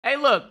Hey,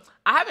 look,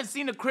 I haven't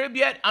seen the crib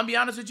yet. I'll be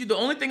honest with you. The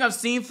only thing I've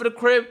seen for the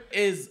crib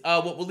is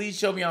what Waleed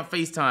showed me on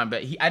FaceTime,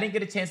 but I didn't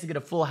get a chance to get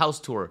a full house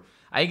tour.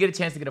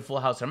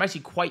 I'm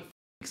actually quite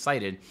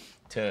excited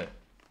to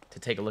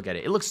take a look at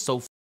it. It looks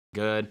so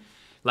good.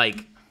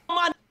 Like,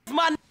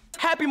 my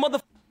happy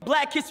mother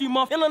Black History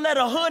Month. Feeling let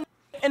a hood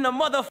in the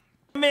mother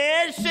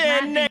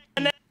mansion.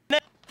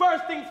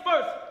 First things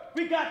first,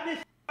 we got this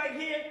right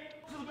here.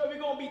 This is where we're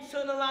gonna be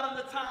chilling a lot of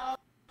the time.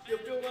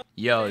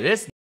 Yo,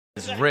 this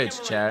is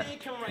rich, chat.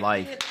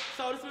 Like,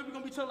 so this is where we're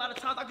gonna be chilling a lot of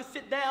times. I can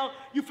sit down,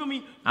 you feel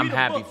me? I'm read a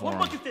happy book. for What him.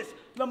 book is this?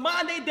 La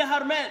Mande de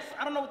Hermes.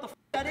 I don't know what the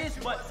that is,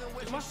 but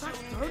is my socks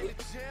dirty?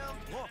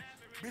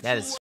 that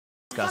is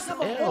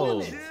disgusting.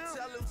 Ew.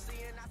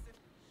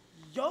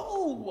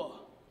 Yo,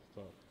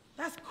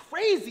 that's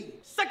crazy.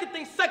 Second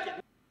thing second.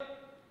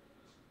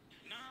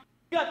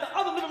 We got the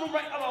other living room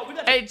right. We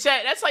got Hey,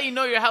 chat, that's how you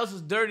know your house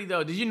is dirty,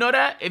 though. Did you know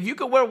that? If you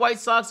could wear white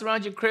socks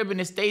around your crib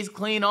and it stays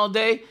clean all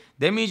day,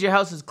 that means your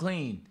house is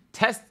clean.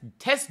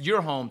 Test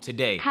your home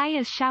today. Kai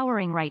is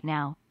showering right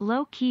now.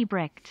 Low-key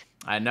bricked.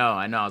 I know.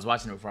 I was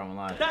watching it before I went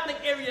live. dining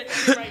area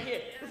right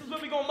here. This is where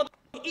we're gonna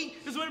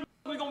eat. This is where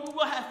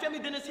we'll have family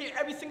dinners here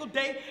every single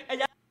day, and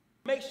y'all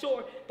make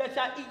sure that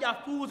y'all eat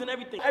y'all foods and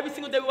everything. Every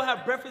single day we'll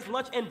have breakfast,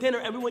 lunch, and dinner,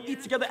 and we will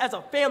eat together as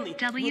a family.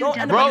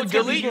 Bro,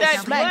 delete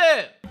that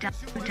clip.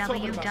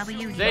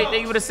 www.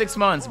 Thank you for the 6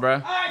 months, bro. All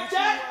right,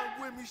 Jack.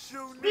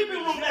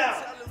 Sleeping room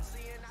now.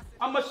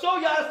 I'm gonna show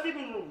y'all the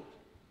sleeping room.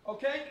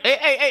 Okay?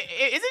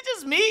 Hey, is it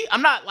just me?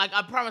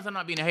 I promise I'm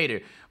not being a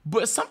hater.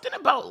 But something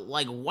about,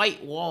 like,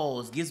 white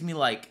walls gives me,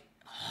 like,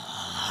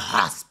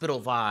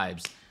 hospital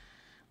vibes.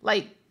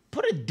 Like,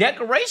 put a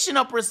decoration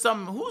up or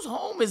something. Whose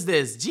home is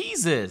this?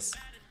 Jesus.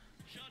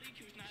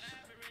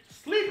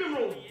 Sleeping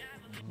room.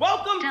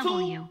 Welcome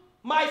W. to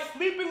my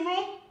sleeping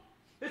room.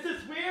 This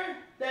is where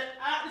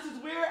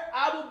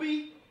I will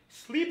be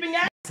sleeping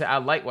at. I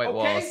like white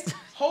walls.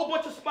 Whole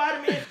bunch of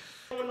Spider-Man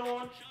going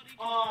on.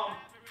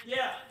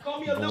 Yeah,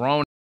 call me a little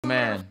Grown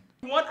man.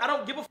 one. I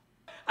don't give a f.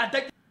 I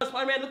think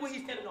Spider-Man, look what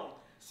he's standing on.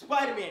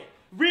 Spider-Man.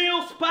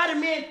 Real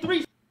Spider-Man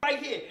 3 right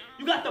here.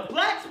 You got the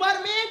black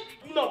Spider-Man,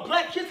 you know,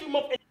 Black History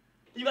Month, and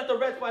you got the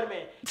red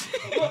Spider-Man.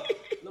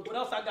 Look what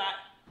else I got.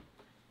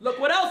 Look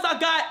what else I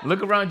got.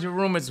 Look around your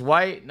room, it's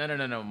white.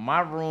 No.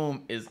 My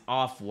room is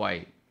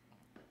off-white.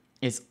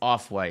 It's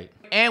off-white.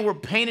 And we're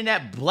painting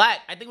that black.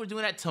 I think we're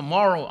doing that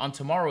tomorrow on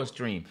tomorrow's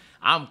stream.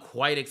 I'm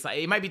quite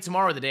excited. It might be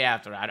tomorrow or the day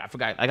after. I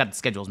forgot. I got the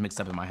schedules mixed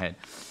up in my head.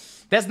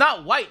 That's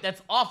not white.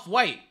 That's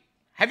off-white.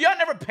 Have y'all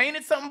never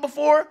painted something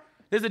before?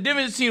 There's a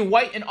difference between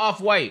white and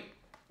off-white.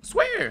 I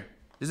swear.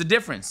 There's a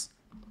difference.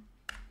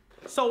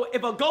 So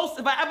if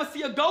I ever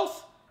see a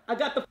ghost, I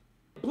got the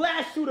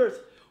blast shooters.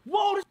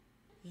 Whoa,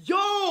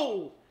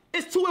 yo,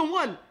 it's 2 in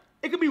 1.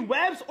 It could be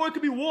webs or it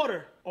could be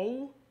water.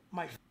 Oh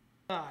my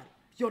God.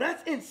 Yo,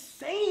 that's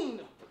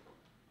insane.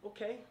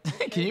 Okay.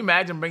 Can you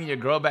imagine bringing your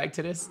girl back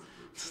to this?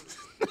 Is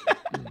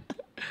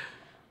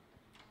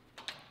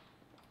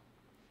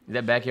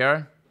that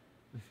backyard?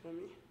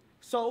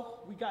 So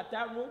we got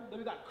that room, then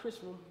we got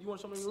Chris' room. You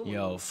want to show me the room?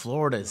 Yo,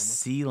 Florida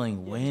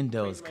ceiling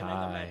windows,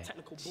 Kai.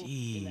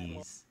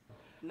 Jeez.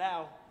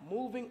 Now,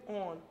 moving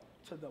on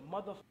to the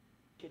mother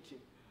kitchen.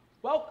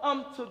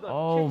 Welcome to the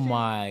Oh kitchen.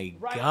 my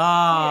right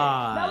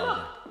God. here. Now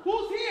look,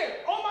 who's here?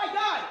 Oh my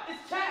God,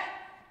 it's Chat.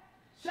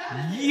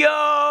 Chat is here.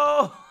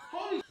 Yo!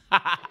 Holy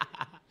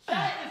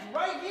Chat is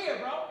right here,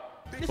 bro.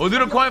 We'll do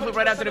the coin flip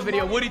right after the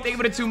video. What do you think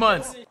for the 2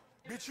 months?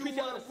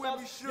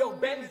 Yo,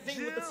 Ben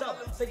Z with the sub.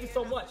 Thank you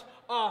so much.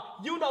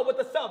 You know with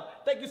the sub.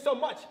 Thank you so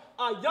much.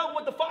 Young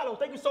with the follow.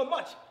 Thank you so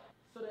much.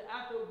 So then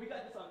after we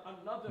got this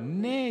another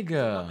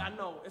Nigga. I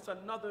know it's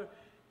another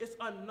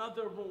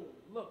room.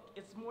 Look,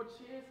 it's more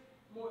chairs,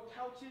 more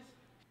couches.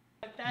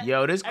 Like that.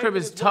 Yo, this crib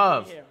Everything is working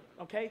tough. Here,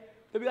 okay.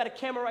 Then we got a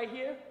camera right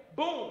here.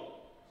 Boom.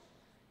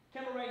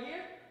 Camera right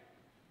here.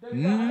 Then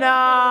we got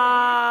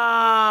Nah.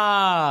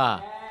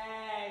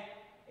 Hey,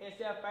 it's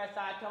your first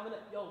time coming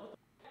up. Yo, what the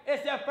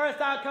it's your first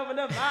time coming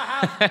up my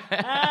house.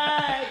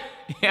 Hey,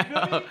 you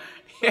feel me?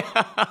 This is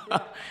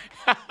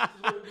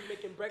where we be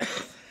making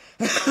breakfast.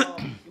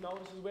 You know,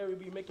 this is where we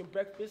be making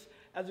breakfast.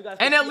 As you guys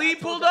And can that see, I lead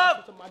told pulled you I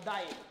up? took my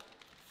diet.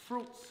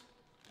 Fruits,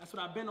 that's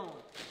what I've been on.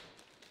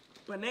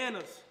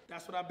 Bananas,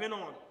 that's what I've been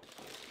on.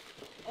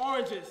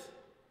 Oranges,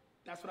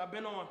 that's what I've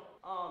been on.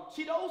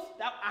 Cheetos,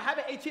 I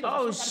haven't ate Cheetos.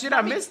 Oh It's shit, not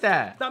I me. missed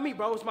that. It's not me,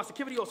 bro. It's my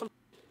security or something.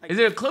 Like, Is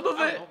there a clip of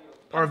I it? don't know.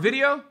 Or a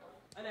video?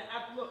 And then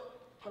after, look,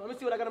 hold on, let me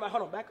see what I got in my,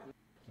 hold on, back.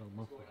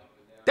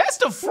 That's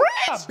the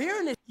fridge! Beer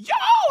in this. Yo,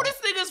 this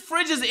nigga's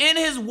fridge is in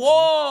his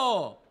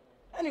wall!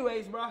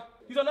 Anyways, bro,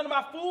 you want none of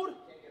my food?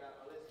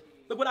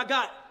 Look what I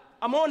got.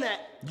 I'm on that.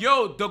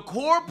 Yo, the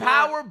Core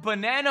Power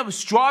banana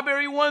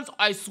strawberry ones,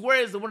 I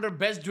swear is one of the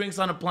best drinks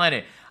on the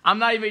planet. I'm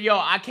not even,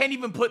 I can't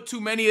even put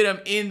too many of them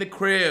in the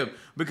crib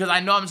because I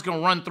know I'm just gonna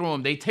run through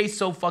them. They taste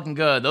so fucking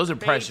good. Those are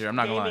pressure, I'm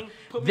not gonna lie.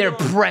 Put me They're on.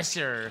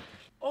 pressure.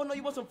 Oh, no,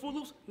 you want some Fruit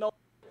Loops? No.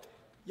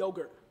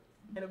 Yogurt.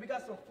 And then we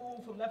got some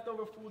food from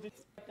leftover foods and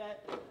like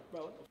that.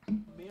 Bro,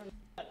 we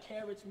got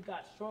carrots, we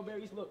got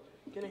strawberries. Look,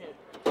 get in here.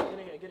 Get in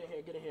here, get in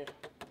here, get in here.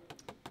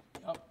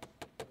 Yup.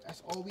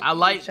 That's all we I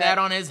like that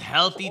on his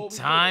healthy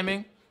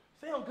timing.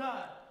 Say on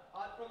God.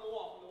 From the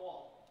wall, from the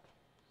wall.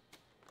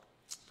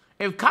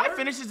 If Kai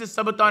finishes the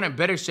subathon in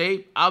better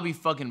shape, I'll be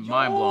fucking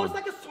mind blown. It's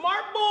like a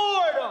smart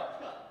board.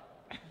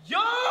 Yo!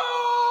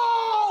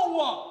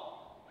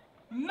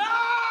 Nah!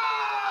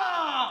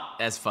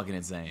 That's fucking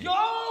insane.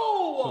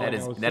 Yo!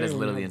 That is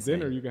literally insane.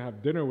 Dinner, you can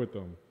have dinner with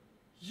them.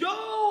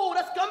 Yo,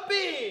 that's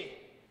comfy.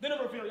 Dinner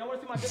reveal. Y'all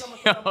want to see my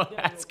dinner? Yo,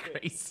 that's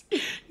crazy.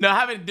 No,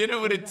 having dinner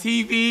with a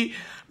TV,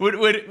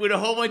 with a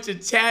whole bunch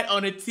of chat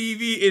on a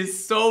TV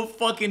is so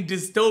fucking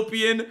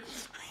dystopian.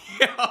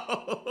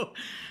 Yo,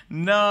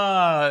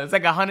 nah, it's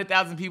like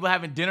 100,000 people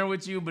having dinner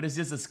with you, but it's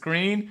just a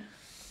screen.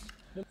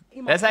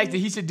 That's actually,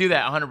 he should do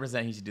that.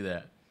 100%, he should do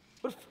that.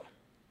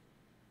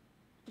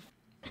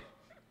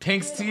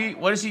 Pink's tea.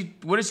 What does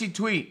she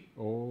tweet?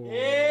 Oh.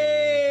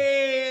 Hey.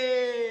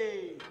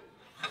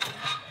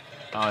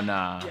 Oh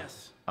nah.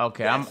 Yes.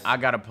 Okay, Yes. I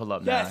gotta pull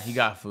up now. Yes. He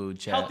got food,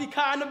 chat. Healthy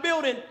Kai in the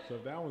building. So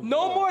that one's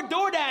No good. more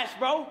DoorDash,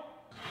 bro.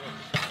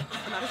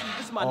 Nah,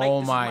 this is my night. Oh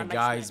This is my night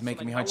God, snack. he's making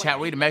So, me like, hungry. I Chat,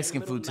 want we're eating to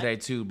Mexican eat in the food middle today of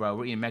too, bro.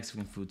 We're eating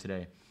Mexican food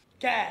today.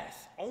 the night.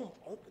 Gas. Oh.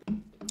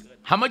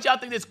 How much y'all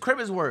think this crib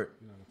is worth?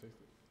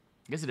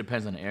 I guess it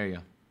depends on the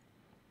area.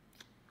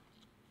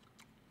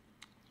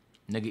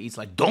 Nigga eats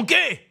like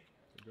donkey.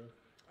 Good.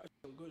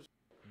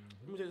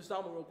 Let me take the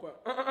salmon real quick.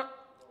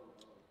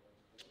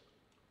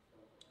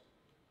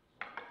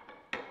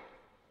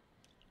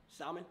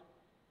 Salmon.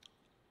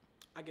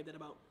 I get that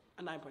about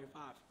a 9.5.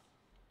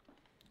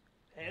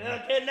 Hey,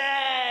 look at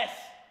this.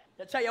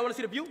 Let's tell you, I want to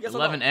see the view. Yes or no?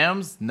 11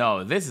 M's?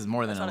 No, this is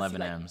more than I'm trying to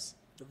 11 see, like, M's.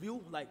 The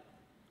view, like,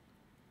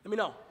 let me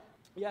know.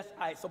 Yes,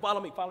 all right, so follow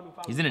me.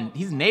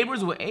 He's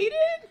neighbors with Aiden?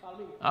 Follow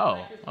me.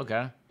 Oh,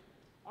 okay.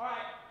 All right,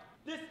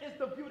 this is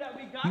the view that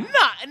we got.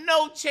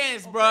 No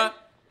chance, bruh.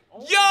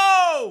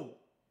 Yo!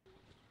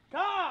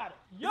 God,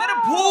 yo! Is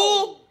that a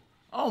pool?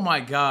 Oh my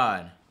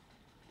God.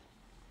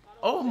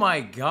 Oh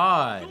my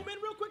God. Zoom in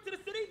real quick to the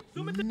city.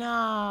 Zoom in to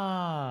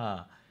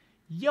Nah.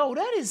 Yo,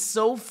 that is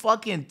so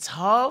fucking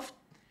tough.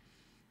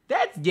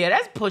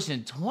 That's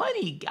pushing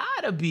 20.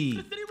 Gotta be.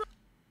 the city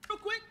real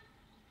quick.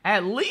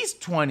 At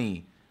least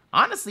 20.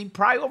 Honestly,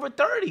 probably over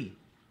 30. All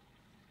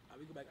right,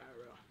 we go back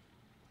IRL.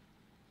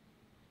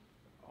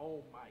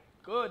 Oh my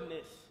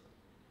goodness.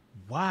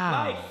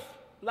 Wow.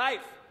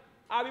 Life.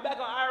 I'll be back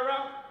on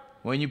IRL.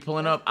 When you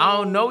pulling up, I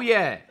don't know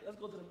yet. Let's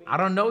go to the main. I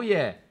don't know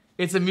yet.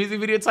 It's a music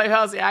video type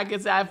house. Yeah, I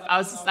guess I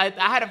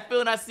had a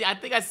feeling I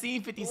think I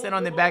seen 50 Cent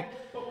on the back.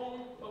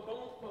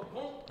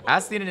 I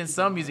seen it in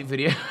some music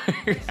video.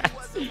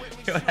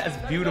 Yo, that's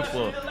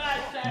beautiful.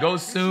 Go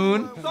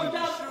soon.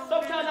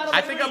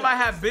 I think I might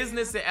have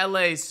business in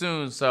LA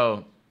soon,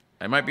 so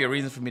it might be a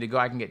reason for me to go.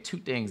 I can get 2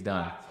 things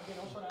done.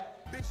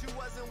 Bitch, you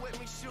wasn't with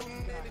me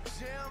shooting in the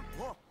gym.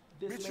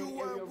 Bitch, you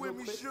weren't with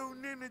me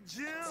shooting in the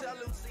gym.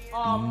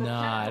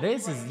 Nah,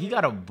 he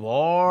got a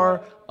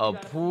bar, a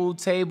pool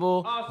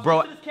table.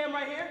 Bro, Switch to this cam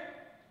right here.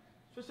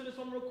 Switch to this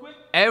one real quick.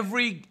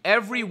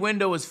 every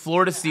window is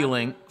floor to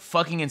ceiling.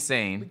 Fucking We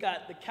insane.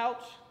 got the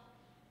couch.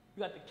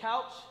 We got the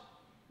couch.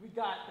 We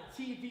got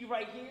the TV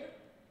right here.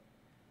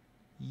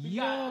 We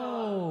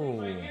got things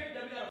right Yo. here.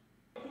 Then we got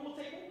a pool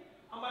table.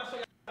 I'm about to show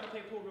you how to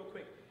play pool real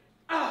quick.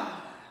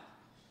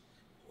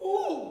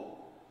 Ooh.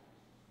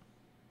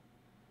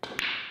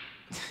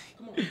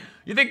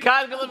 You think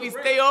Kai's gonna let me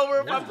stay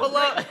over if I pull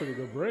up? Pretty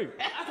good break.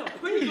 That's a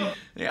pretty good.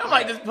 Yeah, I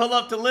might just pull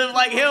up to live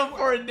like him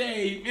for a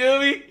day. You feel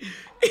me?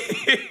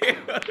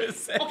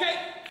 Okay. All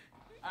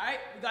right.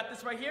 We got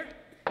this right here.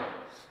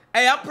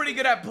 Hey, I'm pretty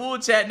good at pool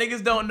chat.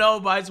 Niggas don't know,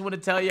 but I just want to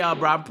tell y'all,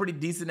 bro, I'm pretty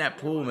decent at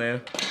pool,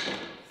 man.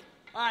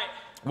 All right.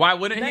 Why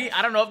wouldn't he? Next.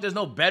 I don't know if there's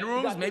no We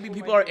bedrooms. got Maybe this one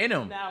people right are in here.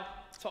 them. Now,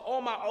 to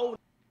all my old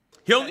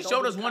He only that showed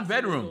don't us do one Casamigos,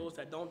 bedroom.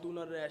 That don't do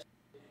none of that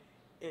shit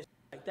and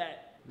like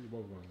that.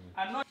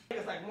 I know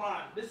niggas like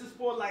Ron. This is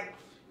for like,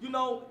 you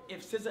know,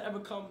 if SZA ever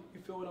come,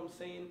 you feel what I'm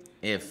saying?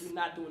 If. We're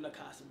not doing the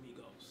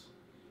Casamigos.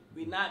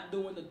 We're not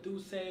doing the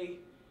Douce.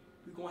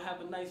 We're gonna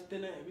have a nice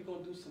dinner and we're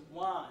gonna do some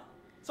wine.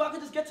 So I can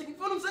just get to, you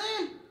feel what I'm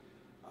saying?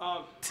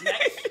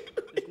 Next.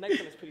 This next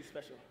one is pretty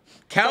special.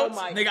 Couch?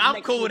 So my Nigga, I'm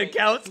next cool with a roommate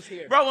couch. who's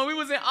here. Bro, when we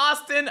was in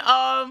Austin,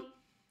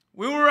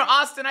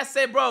 I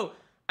said, bro,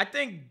 I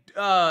think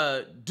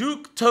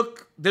Duke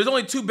took, there's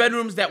only 2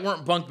 bedrooms that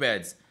weren't bunk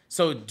beds.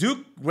 So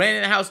Duke ran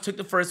in the house, took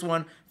the first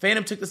one.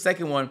 Phantom took the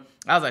second one.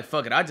 I was like,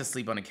 fuck it, I'll just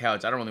sleep on the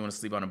couch. I don't really want to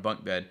sleep on a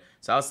bunk bed.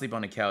 So I'll sleep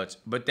on the couch.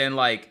 But then,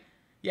 like,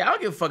 yeah, I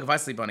don't give a fuck if I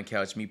sleep on the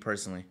couch, me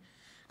personally.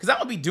 Because I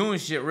don't be doing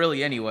shit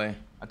really anyway.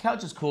 A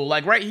couch is cool.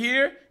 Like, right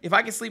here, if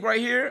I can sleep right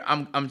here,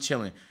 I'm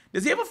chilling.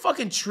 Does he have a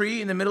fucking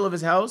tree in the middle of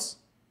his house?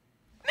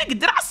 Nigga,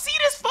 did I see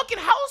this fucking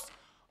house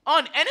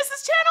on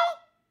Ennis's channel?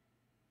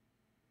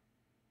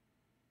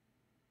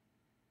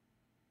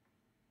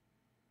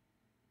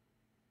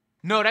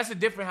 No, that's a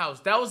different house.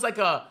 That was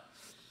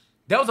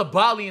a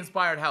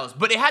Bali-inspired house.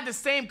 But it had the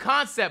same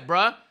concept,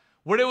 bruh.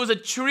 Where there was a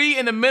tree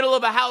in the middle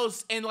of a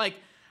house and, like,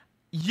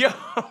 Yo.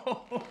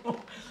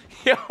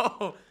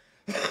 Yo.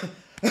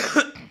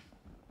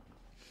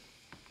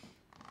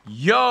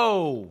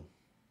 Yo.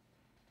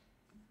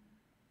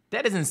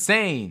 That is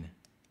insane.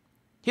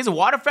 Here's a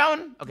water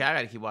fountain? Okay, I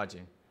gotta keep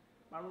watching.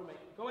 My roommate.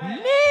 Go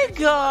ahead.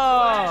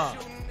 Nigga.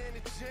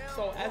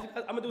 So as you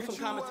guys, I'm gonna do some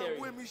commentary.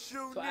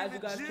 So as you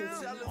guys can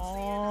see,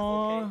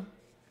 Aww. okay,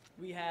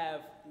 we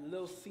have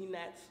Lil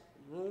C-Nat's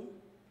room.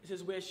 This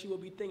is where she will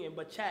be thinking.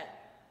 But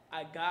chat,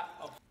 I got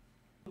a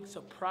f***ing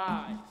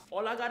surprise.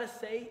 All I gotta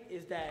say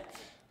is that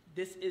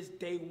this is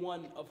day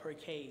one of her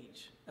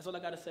cage. That's all I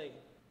gotta say.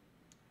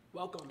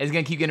 Welcome. It's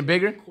gonna keep getting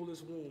bigger?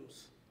 Coolest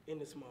rooms in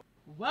this month.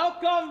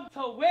 Welcome to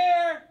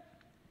where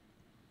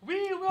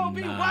we will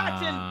be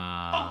watching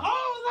a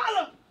whole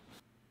lot of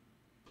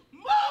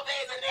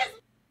movies in this.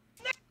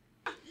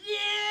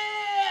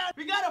 Yeah,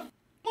 we got a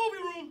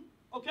movie room.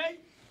 Okay,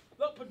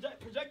 look,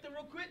 project it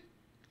real quick.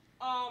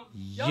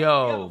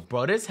 Yo,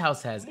 bro, this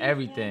house has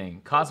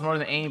everything. Costs more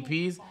than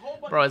A&P's?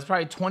 Bro, it's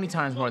probably 20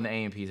 times more than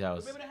A&P's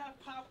house. We're able to have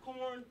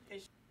popcorn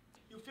and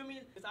you feel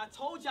me? Because I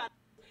told y'all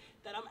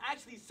that I'm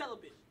actually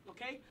celibate,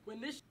 okay? When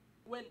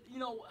you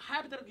know,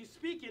 hypothetically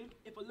speaking,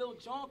 if a little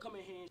John come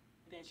in here,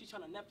 then she's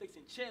trying to Netflix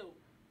and chill.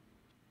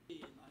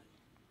 Yeah,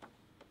 like,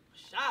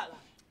 shy, like.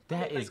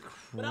 That is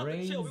Without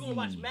the chill, we're gonna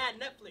watch crazy. mad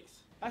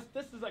Netflix.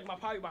 This is like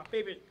probably my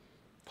favorite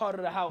part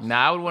of the house.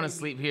 Nah, I would want to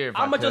sleep here if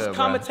I I'ma could, just bro.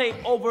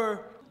 commentate over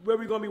where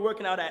we're gonna be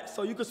working out at.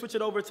 So you can switch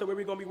it over to where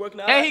we're gonna be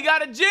working out And at. he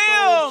got a gym!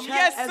 So,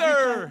 chat, Yes,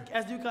 sir!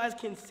 As you guys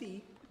can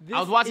see, this I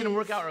was watching him is-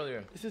 work out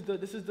earlier. This is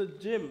the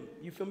gym.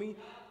 You feel me?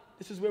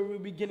 This is where we'll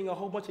be getting a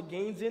whole bunch of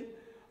gains in.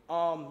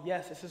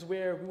 Yes, this is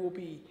where we will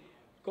be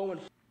going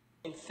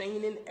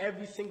insane in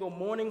every single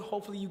morning.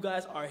 Hopefully you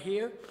guys are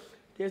here.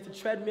 There's the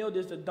treadmill,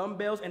 there's the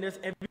dumbbells, and there's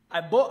I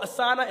bought a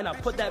sauna and I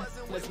put that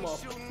in this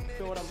month.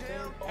 Feel what I'm saying?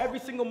 Every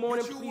single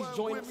morning, please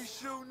join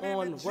us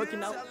on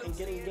working out and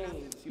getting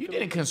gains. You feel me?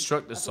 didn't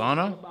construct the That's what I'm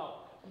sauna? talking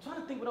about. I'm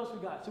trying to think what else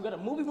we got. So we got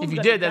a movie room. If we you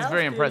got did, the that's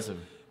very downstairs, impressive.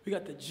 We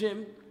got the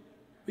gym.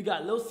 We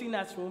got Lil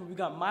C-Nat's room. We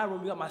got my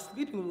room. We got my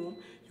sleeping room.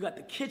 You got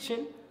the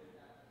kitchen.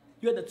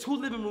 You got the 2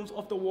 living rooms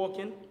off the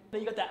walk-in.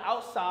 Then you got the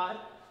outside.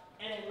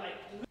 And like,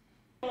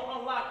 we gonna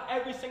unlock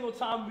every single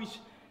time we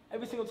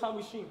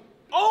stream.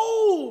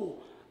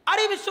 Oh! I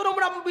didn't even show them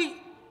what I'm gonna be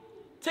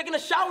taking a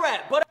shower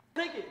at, but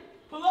I'm naked.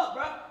 Pull up,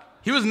 bro.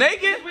 He was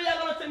naked? This is where y'all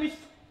gonna take me.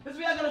 This is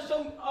where y'all gonna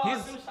show me.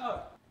 He's- taking a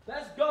shower.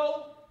 Let's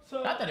go to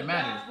Not that it the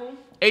matters. bathroom.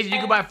 Agent, you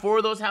can buy 4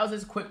 of those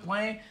houses, quit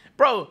playing.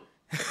 Bro,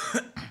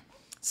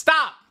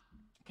 stop.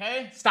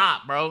 Okay?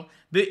 Stop, bro.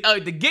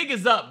 The gig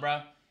is up,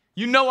 bro.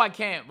 You know I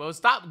can't, bro.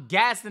 Stop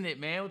gassing it,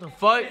 man. What the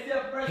fuck?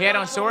 Head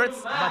on shorts?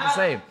 I'm about to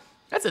say.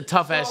 That's a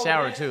tough ass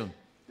shower, too.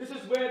 This is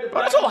where the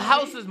Bro, this whole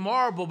house is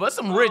marble, but that's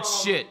some rich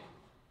shit.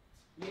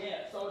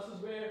 Yeah, so this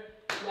is where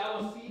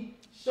y'all will see.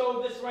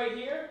 Show this right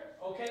here,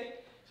 okay?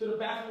 So the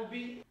bathroom will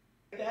be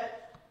like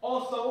that.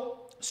 Also,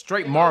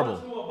 Straight if I marble.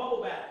 want to do a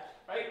bubble bath,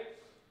 right?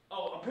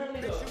 Oh,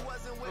 apparently I want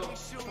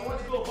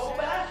to do a bubble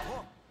bath.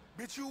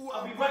 Bitch, you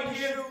I'll be wasn't right with me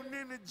here. shooting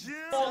in the gym.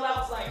 All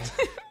out like,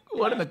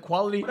 What in the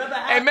quality? Whatever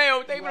Hey, happened-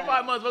 Mayo, thank you for the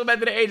 5 months. Welcome back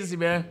to the agency,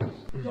 man.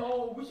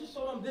 yo, we should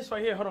show them this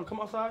right here. Hold on,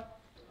 come outside.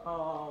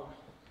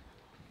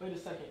 Wait a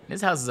second.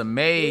 This house is a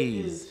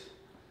maze.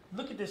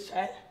 Look at this,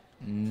 chat.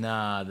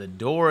 Nah, the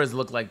doors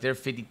look like they're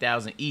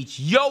 50,000 each.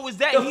 Yo, is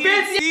that The heated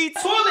fancy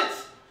seats?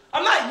 toilets.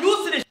 I'm not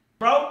used to this,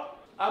 bro.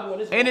 I'm going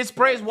this And way. it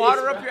sprays Like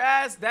water this, up bro. your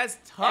ass? That's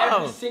Every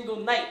tough. single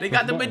night. They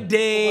got the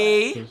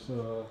bidet.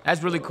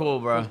 That's really cool,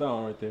 bro.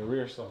 Down right there,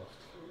 rear soft.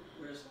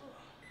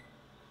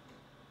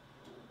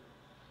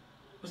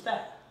 What's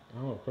that? I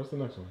don't know, press the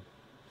next one.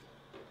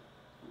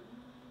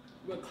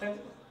 You gonna cleanse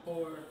it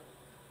or?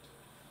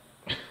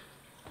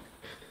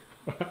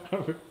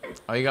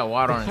 Oh, you got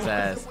water on his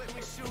ass.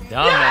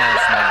 Dumbass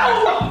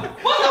nigga.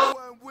 You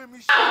wasn't with me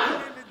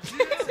shooting in the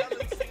gym.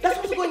 That's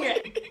supposed to go in your.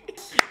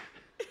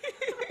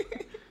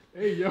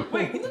 Hey, yo.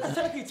 Wait, you know that's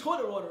technically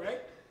toilet water,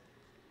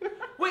 right?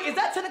 Wait, is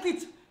that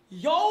technically?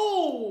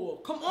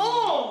 Yo, come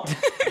on!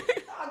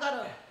 I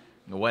gotta.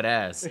 Wet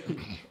ass.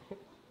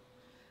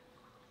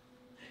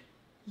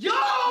 Yo!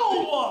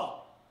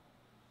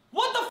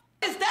 What the f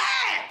is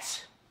that?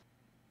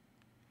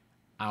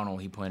 I don't know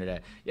what he pointed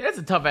at. Yeah, that's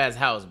a tough ass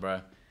house,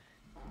 bro.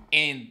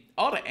 And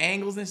all the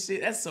angles and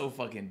shit, that's so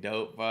fucking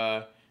dope,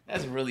 bro.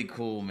 That's really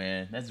cool,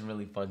 man. That's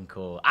really fucking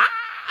cool. Ah!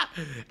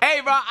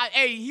 Hey, bro. I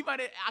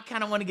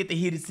kind of want to get the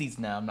heated seats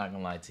now. I'm not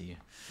gonna lie to you.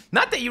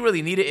 Not that you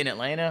really need it in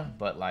Atlanta,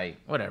 but like,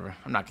 whatever.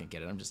 I'm not gonna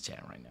get it. I'm just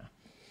chatting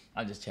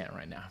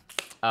right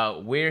now.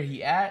 Where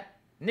he at?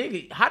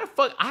 Nigga, how the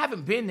fuck? I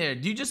haven't been there.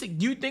 Do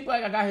you think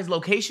like I got his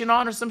location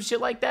on or some shit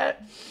like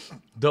that?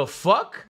 The fuck?